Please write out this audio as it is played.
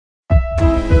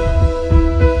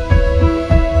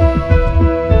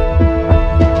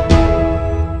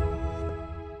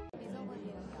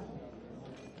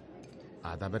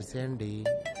బరాబర్సే అండి.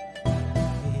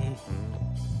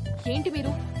 ఏంటి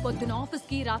మీరు పొద్దున ఆఫీస్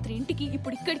కి రాత్రి ఇంటికి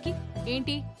ఇప్పుడు ఇక్కడికి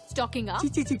ఏంటి స్టాకింగ్?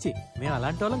 చిచి మేము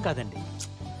అలాంటి వాళ్ళం కాదండి.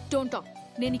 Don't talk.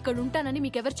 నేను ఇక్కడ ఉంటానని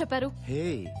మీకు ఎవరు చెప్పారు? హే,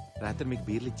 రాత్రి మీకు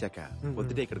బీర్లు ఇచ్చాక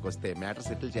పొద్దుటే ఇక్కడికి వస్తే matter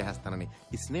settle చేసేస్తానని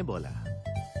ఇస్నే Bola.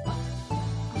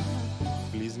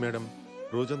 Please madam,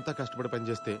 రోజంతా కష్టపడి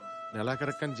పనిచేస్తే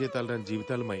నెలాఖరక్కని జీతాలు రాని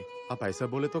జీవితాలమై ఆ పైసా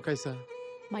బోలేతో కైసా.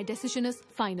 My decision is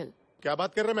final. క్యా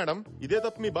బాత్ కర్రా మేడం? ఇదే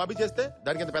తప్పు మీ బాబీ చేస్తే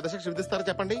దానికి ఎంత పెద్ద శిక్ష విధిస్తారో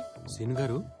చెప్పండి. సీను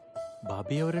గారు,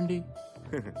 బాబీ ఎవరండి?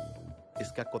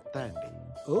 ఇస్కా కొత్త అండి.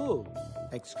 ఓ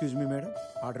excuse me madam,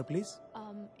 order please.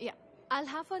 Yeah, I'll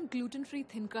have one gluten-free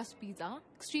thin crust pizza,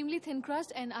 extremely thin crust,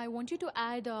 and I want you to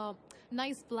add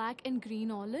nice black and green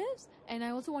olives, and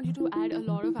I also want you to add a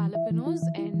lot of jalapenos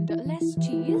and less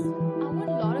cheese. I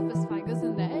want a lot of asparagus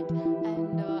in that,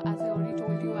 and as I already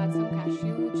told you, add some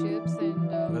cashew chips and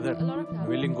a lot of jalapenos.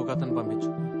 వెళ్ళి ఇంకొక అతను పంపించు.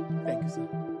 Thank you sir.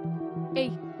 Hey,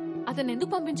 అతను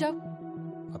ఎందుకు పంపించావు?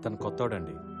 అతను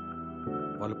కొత్తోడండి.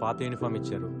 వాళ్ళు పాత uniform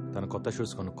ఇచ్చారు, తను కొత్త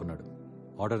షూస్ కొనుక్కున్నాడు.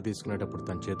 ఆర్డర్ తీసుకునేటప్పుడు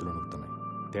తన చేతులు వణుకుతున్నాయి.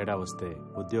 తేడా వస్తే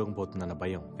ఉద్యోగం పోతుందన్న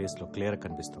భయం ఫేస్ లో క్లియర్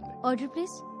కనిపిస్తుంది. Order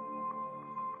please.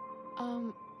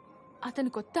 అతను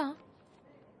కొత్త?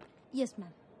 Yes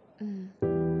ma'am.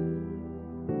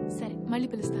 సరే, మళ్ళీ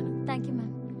పిలుస్తాను. Thank you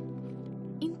ma'am.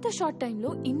 ఇంత షార్ట్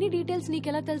టైంలో ఇన్ని డీటెయిల్స్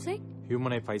నీకెలా తెలిసాయి?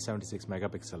 Human I 576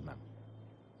 megapixel ma'am.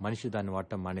 మనిషి దాన్ని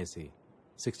వాడటం మానేసి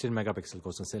 16 మెగాపిక్సెల్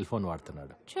కోసం సెల్ ఫోన్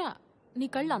వాడుతున్నాడు. చా, నీ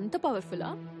కళ్ళు అంత పవర్ఫుల్లా?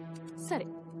 సరే,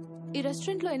 ఈ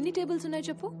రెస్టారెంట్ లో ఎన్ని టేబుల్స్ ఉన్నాయి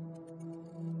చెప్పు.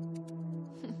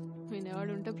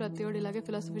 వినేవాడు ఉంటే ప్రతివాడు ఇలాగే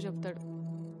ఫిలాసఫీ చెప్తాడు.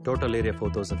 Total area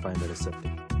 4570.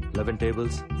 11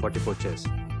 tables, 44 chairs.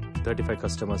 35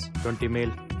 customers, 20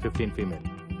 male, 15 female.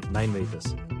 9 waiters.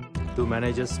 2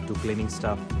 managers, 2 cleaning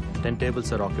staff. 10 tables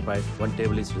are occupied, 1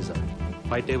 table is reserved.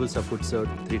 5 tables are food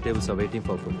served, 3 tables are waiting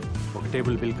for food. ఒక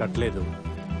టేబుల్ బిల్ కట్టలేదు,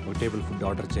 ఒక టేబుల్ ఫుడ్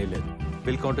ఆర్డర్ చేయలేదు.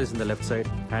 Bill counter is in the left side,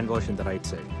 hand wash in the right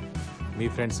side. Me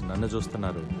friends నన్ను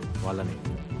చూస్తున్నారు, వాళ్ళని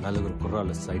నలుగురు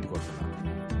కుర్రాళ్ళు side కొడుతున్నారు.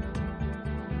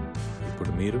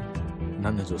 ఇప్పుడు మీరు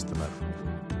నన్ను చూస్తున్నారు.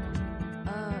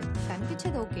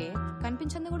 కనిపించేది ఓకే,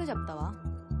 కనిపించింది కూడా చెప్తావా?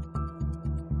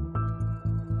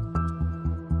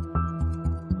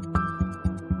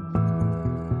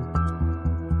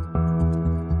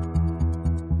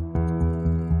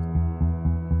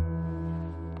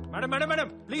 మేడం మేడం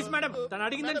ప్లీజ్ మేడం, తను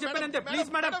అడిగిందని చెప్పానంతే. ప్లీజ్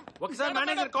మేడం, ఒకసారి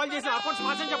మేనేజర్ కాల్ చేసి అకౌంట్స్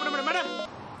మార్చని చెప్పండి madam.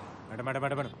 Madam madam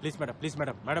madam madam please madam, please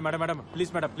madam, madam madam madam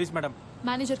please madam, please madam.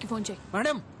 Manager కి ఫోన్ చేయి.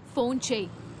 మేడం ఫోన్ చేయి.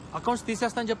 అకౌంట్స్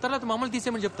తీసేస్తాను చెప్తారా, లేదా మమ్మల్ని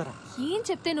తీసేయమని చెప్తారా? ఏం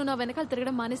చెప్తే నువ్వు నా వెనకాల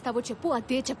తిరగడం మానేస్తావో చెప్పు,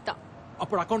 అదే చెప్తా.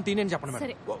 అప్పుడు అకౌంట్ తీనేని చెప్పండి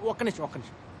సరే. మేడం. ఒక్క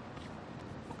నిమిషం.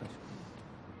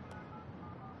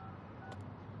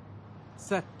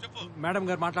 సార్, మేడం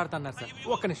గారు మాట్లాడుతున్నారు సార్,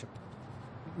 ఒక్క నిమిషం.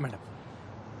 Madam.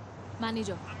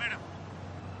 Manager.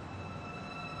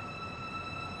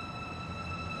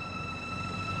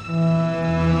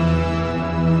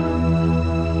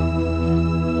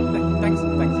 Thanks.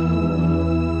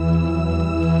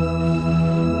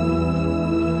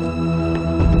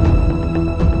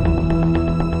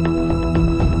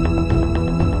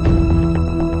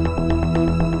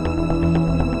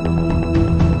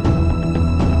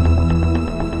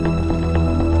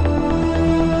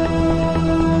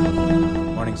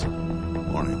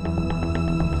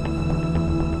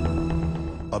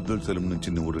 Abdul Salim నుంచి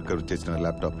నువ్వు రికవర్ చేసిన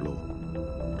ల్యాప్టాప్ లో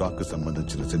డాక్ కు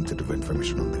సంబంధించిన సెన్సిటివ్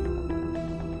ఇన్ఫర్మేషన్ ఉంది.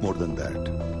 మోర్ దెన్ దాట్,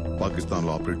 పాకిస్తాన్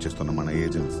లో ఆపరేట్ చేస్తున్న మన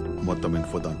ఏజెంట్స్ మొత్తం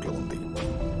ఇన్ఫో దాంట్లో ఉంది.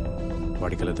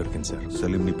 వాడికి ఎలా దొరికింది సార్?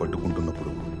 సలీం ని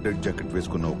పట్టుకుంటున్నప్పుడు రెడ్ జాకెట్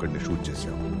వేసుకున్న ఒకడిని షూట్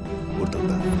చేశాం,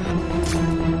 గుర్తుందా?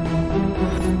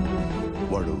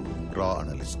 వాడు రా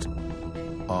అనలిస్ట్.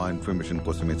 ఆ ఇన్ఫర్మేషన్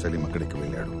కోసమే సలీం అక్కడికి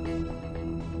వెళ్ళాడు.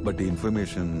 బట్ ఈ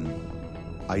ఇన్ఫర్మేషన్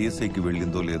ఐఎస్ఐకి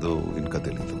వెళ్ళిందో లేదో ఇంకా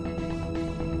తెలీదు.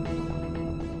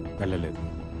 వెళ్ళలేదు.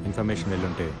 ఇన్ఫర్మేషన్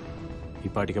వెళ్ళుంటే ఈ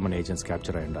పాటికి మన ఏజెంట్స్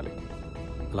క్యాప్చర్ అయి ఉండాలి.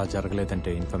 అలా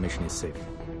జరగలేదంటే ఇన్ఫర్మేషన్ ఇస్ సేఫ్.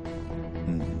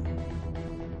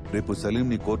 రేపు సలీం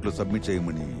ని కోర్టులో సబ్మిట్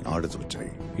చేయమని ఆర్డర్స్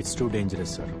వచ్చాయి. It's too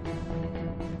dangerous sir.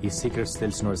 ఈ సీక్రెట్స్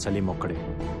తెలిసిన సలీం ఒక్కడే.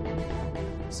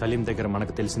 సలీం దగ్గర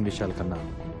మనకు తెలిసిన విషయాల కన్నా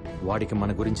వాడికి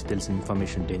మన గురించి తెలిసిన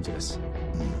ఇన్ఫర్మేషన్ డేంజరస్.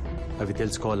 అవి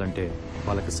తెలుసుకోవాలంటే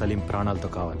వాళ్ళకి సలీం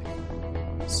ప్రాణాలతో కావాలి.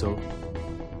 సో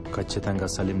ఖచ్చితంగా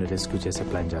సలీంని రెస్క్యూ చేసే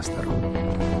ప్లాన్ చేస్తారు.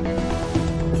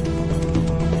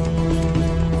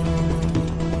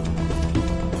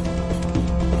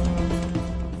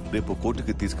 రేపు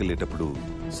కోర్టుకి తీసుకెళ్లేటప్పుడు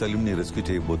సలీం ని రెస్క్యూ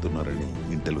చేయబోతున్నారని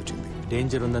ఇంటెల్ వచ్చింది.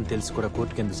 డేంజర్ ఉందని తెలిసి కూడా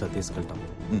కోర్టుకి ఎందుకు సార్ తీసుకెళ్తాం?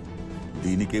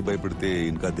 దీనికే భయపడితే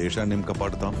ఇంకా దేశాన్ని ఏం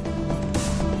కాపాడుతాం?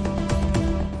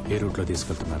 ఏ రూట్లో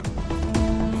తీసుకెళ్తున్నారు?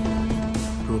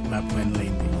 రూట్ మ్యాప్ ఫైనల్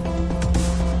అయింది.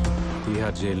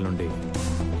 తిహార్ జైలు నుండి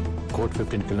కోర్ట్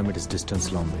 15 కిలోమీటర్స్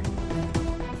డిస్టెన్స్లో ఉంది.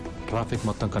 ట్రాఫిక్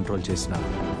మొత్తం కంట్రోల్ చేసిన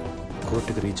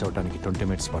కోర్టుకి రీచ్ అవడానికి 20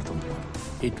 మినిట్స్ పడుతుంది.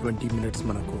 ఈ 20 మినిట్స్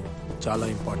మనకు చాలా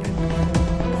ఇంపార్టెంట్.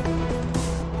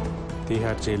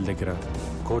 తిహార్ జైల్ దగ్గర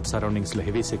కోర్ట్ సరౌండింగ్స్లో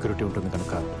హెవీ సెక్యూరిటీ ఉంటుంది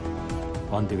కనుక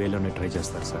ఆన్ ది వేలోనే ట్రై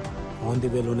చేస్తారు సార్. ఆన్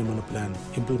ది వేలోనే మన ప్లాన్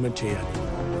ఇంప్లిమెంట్ చేయాలి.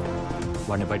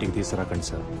 వాడిని బయటికి తీసుకురాకండి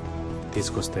సార్.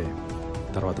 తీసుకొస్తే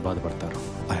తర్వాత బాధపడతారు.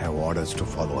 I have orders to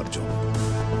follow Arjun.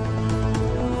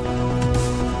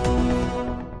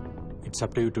 It's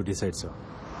up to you to decide sir.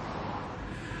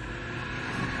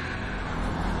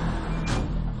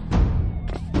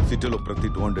 సిటీలో ప్రతి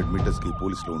 200 మీటర్స్ కి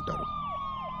పోలీసులు ఉంటారు.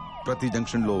 ప్రతి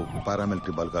జంక్షన్ లో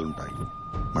పారామిలిటరీ బలగాలుంటాయి.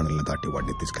 మనల్ని దాటి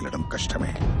వాడిని తీసుకెళ్లడం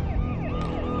కష్టమే.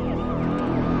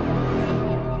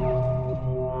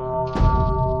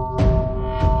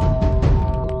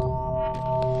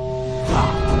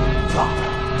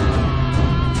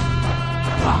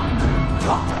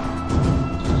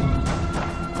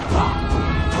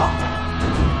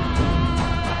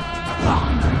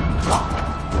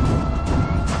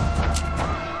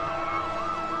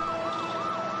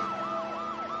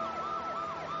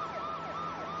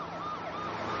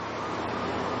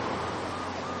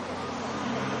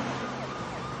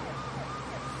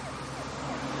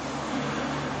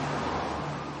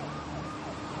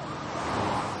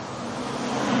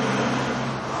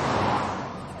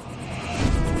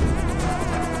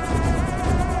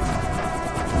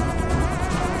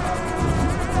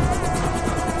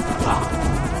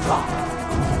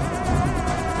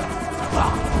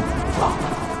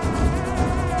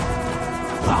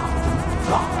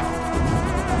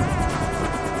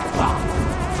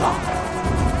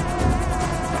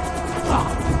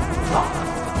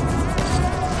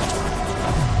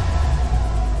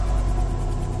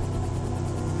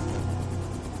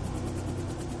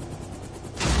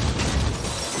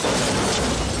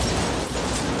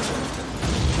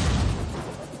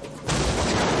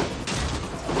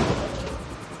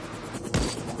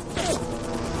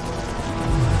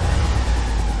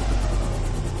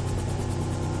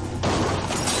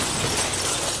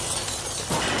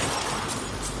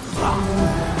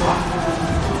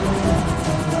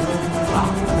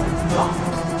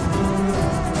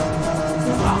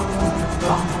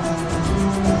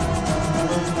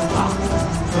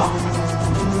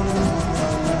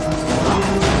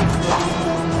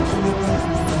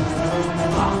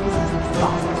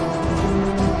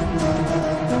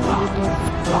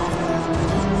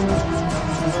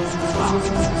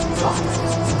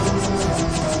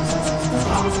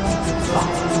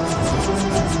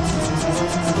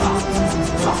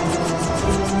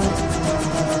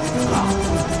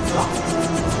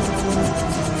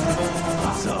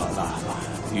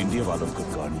 इंडिया वालों को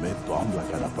कान में बॉम्ब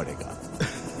लगाना पड़ेगा.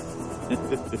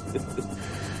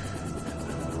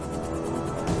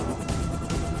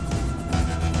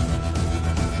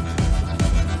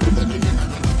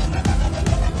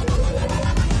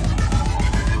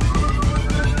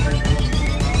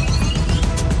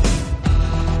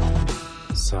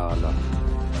 साला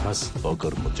बस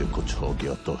अगर मुझे कुछ हो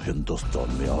गया तो हिंदुस्तान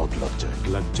में आग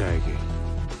लग जाएगी.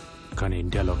 కానీ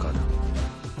ఇండియాలో కాదు,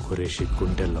 ఖురేషీ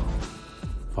గుండెల్లో,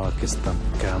 పాకిస్తాన్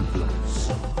క్యాంప్లో.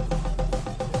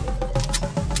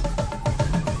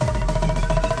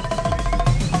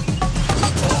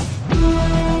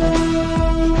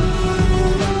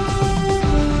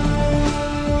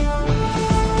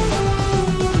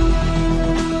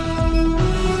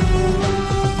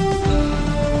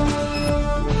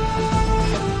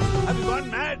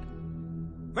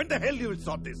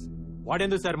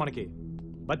 వాడెందుకు సార్ మనకి?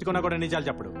 బతికున్నా కూడా నిజాలు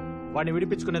చెప్పడు. వాడిని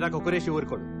విడిపించుకునేదాకా ఖురేషీ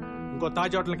ఊరుకోడు. ఇంకో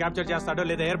తాజ్ హోటల్ క్యాప్చర్ చేస్తాడో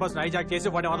లేదా ఎయిర్ బస్ హైజాక్ చేసి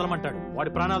వాడిని వదలమంటాడు. వాడి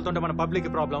ప్రాణాలతో మన పబ్లిక్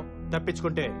ప్రాబ్లం,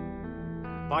 తప్పించుకుంటే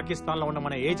పాకిస్తాన్ లో ఉన్న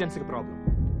మన ఏజెన్సీకి ప్రాబ్లం.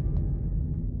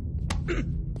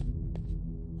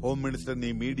 హోమ్ మినిస్టర్ ని,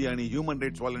 మీడియాని, హ్యూమన్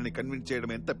రైట్స్ వాళ్ళని కన్విన్స్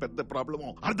చేయడం ఎంత పెద్ద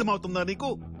ప్రాబ్లమో అర్థమవుతుందా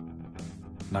నీకు?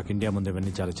 నాకు ఇండియా ముందు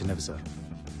ఇవన్నీ చాలా చిన్నవి సార్.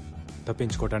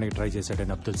 తప్పించుకోవడానికి ట్రై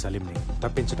చేశాడని అబ్దుల్ సలీంని,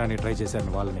 తప్పించడానికి ట్రై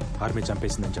చేశాడని వాళ్ళని ఆర్మీ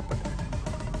చంపేసిందని చెప్పండి.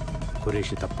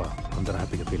 ఖురేషీ తప్ప అందరూ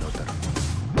హ్యాపీగా ఫీల్ అవుతారు.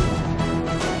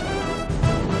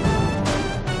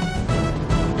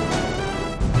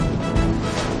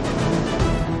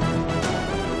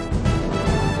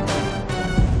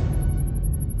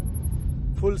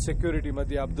 ఫుల్ సెక్యూరిటీ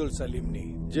మధ్య అబ్దుల్ సలీంని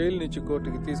జైలు నుంచి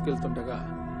కోర్టుకి తీసుకెళ్తుండగా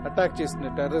అటాక్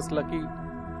చేసిన టెర్రరిస్టులకి,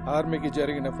 ఆర్మీకి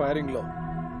జరిగిన ఫైరింగ్ లో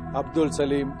అబ్దుల్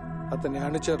సలీం, అతని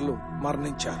అనుచరులు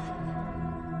మరణించారు.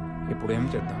 ఇప్పుడు ఏం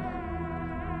చేద్దాం?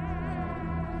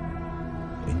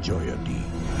 Enjoy your tea.